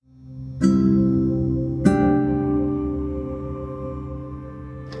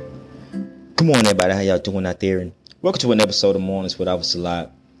Good morning, everybody. How y'all doing out there? And welcome to an episode of Mornings with Officer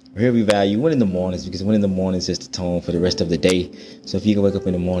Lot. Here we value winning the mornings because winning the mornings is the tone for the rest of the day. So if you can wake up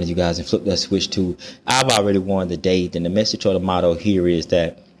in the morning, you guys, and flip that switch to I've already won the day, then the message or the motto here is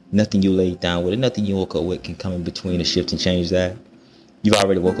that nothing you lay down with and nothing you woke up with can come in between a shift and change that. You've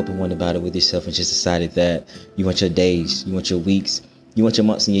already woke up and won about it with yourself and just decided that you want your days, you want your weeks, you want your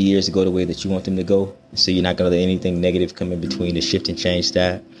months and your years to go the way that you want them to go. So you're not going to let anything negative come in between the shift and change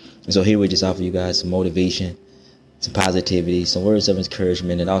that. And so here we just offer you guys some motivation, some positivity, some words of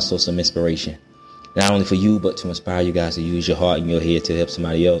encouragement, and also some inspiration. Not only for you, but to inspire you guys to use your heart and your head to help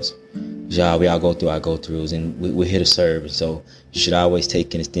somebody else. Y'all, we all go through our go-throughs, and we're here to serve. And so you should always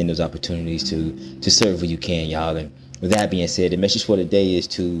take and extend those opportunities to serve where you can, y'all. And with that being said, the message for today is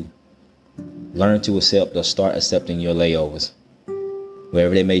to learn to accept or start accepting your layovers.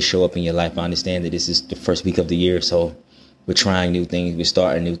 Wherever they may show up in your life, I understand that this is the first week of the year, so we're trying new things, we're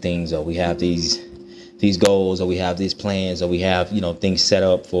starting new things, or we have these goals, or we have these plans, or we have, things set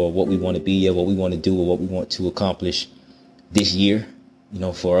up for what we want to be, or what we want to do, or what we want to accomplish this year,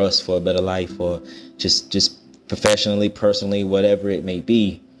 for us, for a better life, or just professionally, personally, whatever it may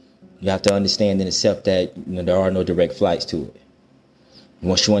be. You have to understand and accept that there are no direct flights to it. And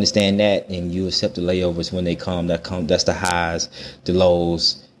once you understand that, and you accept the layovers when they come, that's the highs, the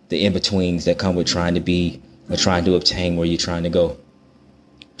lows, the in-betweens that come with trying to be or trying to obtain where you're trying to go,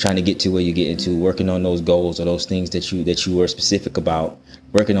 trying to get to where you're getting to, working on those goals or those things that you were specific about,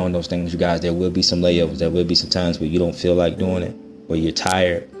 working on those things, you guys. There will be some layovers. There will be some times where you don't feel like doing it, where you're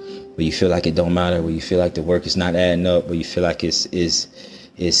tired, where you feel like it don't matter, where you feel like the work is not adding up, where you feel like it's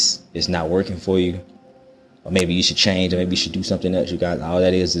not working for you, or maybe you should change, or maybe you should do something else. You guys, all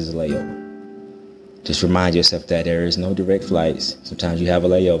that is a layover. Just remind yourself that there is no direct flights. Sometimes you have a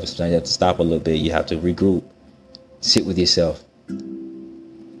layover. Sometimes you have to stop a little bit. You have to regroup. Sit with yourself.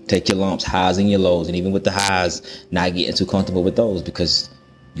 Take your lumps, highs and your lows. And even with the highs, not getting too comfortable with those, because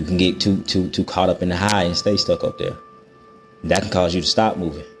you can get too caught up in the high and stay stuck up there. And that can cause you to stop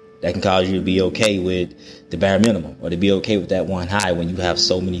moving. That can cause you to be okay with the bare minimum, or to be okay with that one high when you have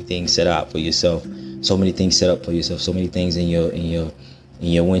so many things set up for yourself, so many things set up for yourself, so many things in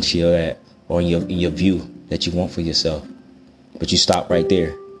your windshield or in your view that you want for yourself. But you stop right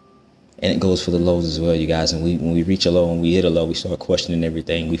there. And it goes for the lows as well, you guys. And when we reach a low and we hit a low, we start questioning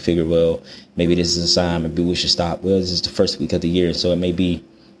everything. We figure, well, maybe this is a sign. Maybe we should stop. Well, this is the first week of the year, so it may be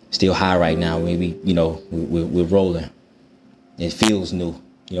still high right now. Maybe, we're rolling. It feels new.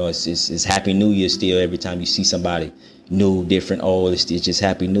 It's Happy New Year still every time you see somebody new, different, old. It's just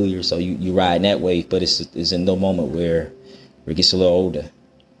Happy New Year. So you ride that wave, but it's in no moment where it gets a little older.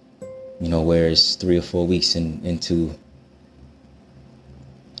 Where it's 3 or 4 weeks into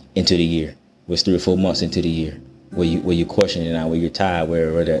the year, where it's 3 or 4 months into the year, where you're questioning now, where you're tired,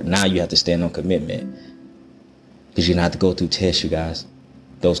 where now you have to stand on commitment, because you're gonna have to go through tests, you guys.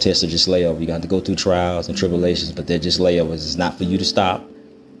 Those tests are just layovers. You're gonna have to go through trials and tribulations, but they're just layovers. It's not for you to stop,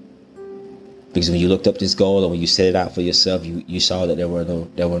 because when you looked up this goal, or when you set it out for yourself, you saw that there were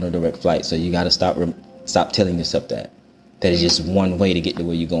no direct flights. So you got to stop telling yourself that is just one way to get to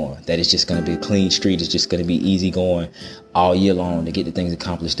where you're going. That it's just going to be a clean street. It's just going to be easy going all year long to get the things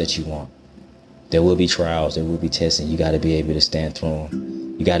accomplished that you want. There will be trials. There will be testing. You got to be able to stand through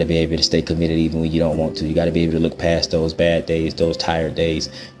them. You got to be able to stay committed even when you don't want to. You got to be able to look past those bad days, those tired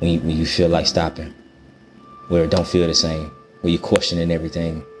days when you feel like stopping, where it don't feel the same, where you're questioning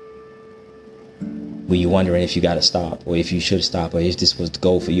everything, where you're wondering if you got to stop, or if you should stop, or if this was the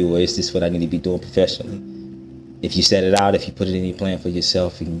goal for you, or is this what I need to be doing professionally. If you set it out, if you put it in your plan for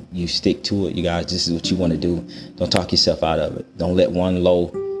yourself and you stick to it, you guys, this is what you want to do. Don't talk yourself out of it. Don't let one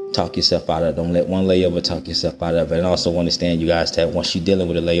low talk yourself out of it. Don't let one layover talk yourself out of it. And also understand, you guys, that once you're dealing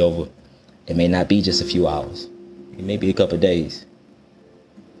with a layover, it may not be just a few hours. It may be a couple of days.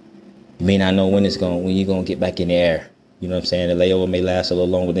 You may not know when you're going to get back in the air. You know what I'm saying? The layover may last a little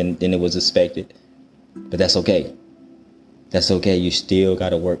longer than it was expected. But that's okay. That's okay. You still got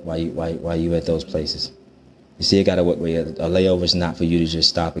to work while you at those places. You still got to work. A layover is not for you to just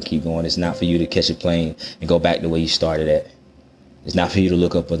stop and keep going. It's not for you to catch a plane and go back the way you started at. It's not for you to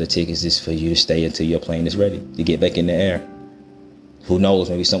look up other tickets. It's for you to stay until your plane is ready to get back in the air. Who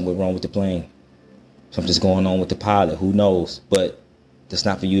knows? Maybe something went wrong with the plane. Something's going on with the pilot. Who knows? But that's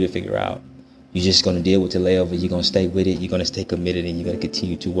not for you to figure out. You're just going to deal with the layover. You're going to stay with it. You're going to stay committed, and you're going to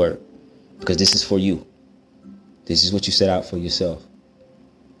continue to work, because this is for you. This is what you set out for yourself.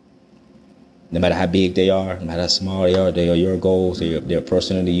 No matter how big they are, no matter how small they are your goals. They're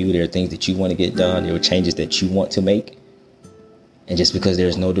personal to you. There are things that you want to get done. There are changes that you want to make. And just because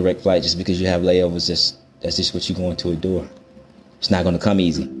there's no direct flight, just because you have layovers, that's just what you're going to endure. It's not going to come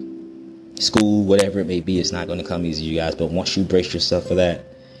easy. school, whatever it may be, it's not going to come easy, you guys. But once you brace yourself for that,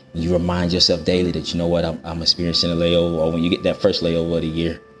 you remind yourself daily that, you know what, I'm experiencing a layover. Or when you get that first layover of the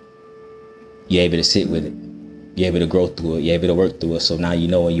year, you're able to sit with it. You're able to grow through it. You're able to work through it. So now you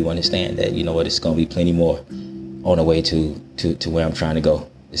know and you understand that, you know what, it's going to be plenty more on the way to where I'm trying to go.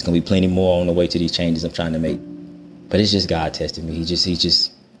 It's going to be plenty more on the way to these changes I'm trying to make. But it's just God testing me. He's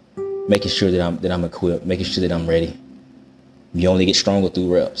just making sure that I'm equipped, making sure that I'm ready. You only get stronger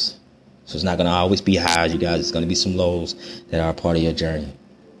through reps. So it's not going to always be highs, you guys. It's going to be some lows that are a part of your journey.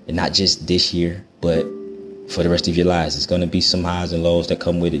 And not just this year, but for the rest of your lives. It's going to be some highs and lows that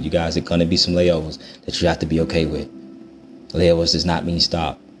come with it, you guys. It's going to be some layovers that you have to be okay with. Layovers does not mean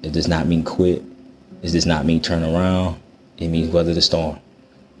stop. It does not mean quit. It does not mean turn around. It means weather the storm.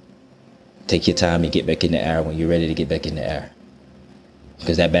 Take your time and get back in the air when you're ready to get back in the air.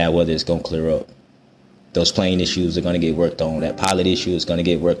 Because that bad weather is going to clear up. Those plane issues are going to get worked on. That pilot issue is going to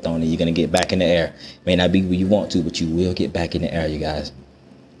get worked on, and you're going to get back in the air. May not be where you want to, but you will get back in the air, you guys.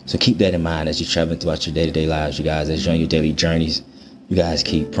 So keep that in mind as you're traveling throughout your day-to-day lives, you guys. As you're on your daily journeys, you guys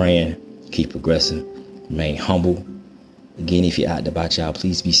keep praying, keep progressing, remain humble. Again, if you're out and about, y'all,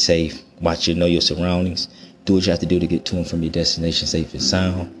 please be safe. Watch know your surroundings. Do what you have to do to get to and from your destination safe and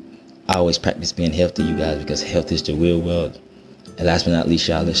sound. I always practice being healthy, you guys, because health is the real wealth. And last but not least,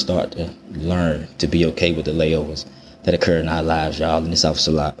 y'all, let's start to learn to be okay with the layovers that occur in our lives, y'all. And this offers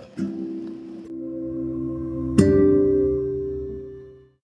a lot.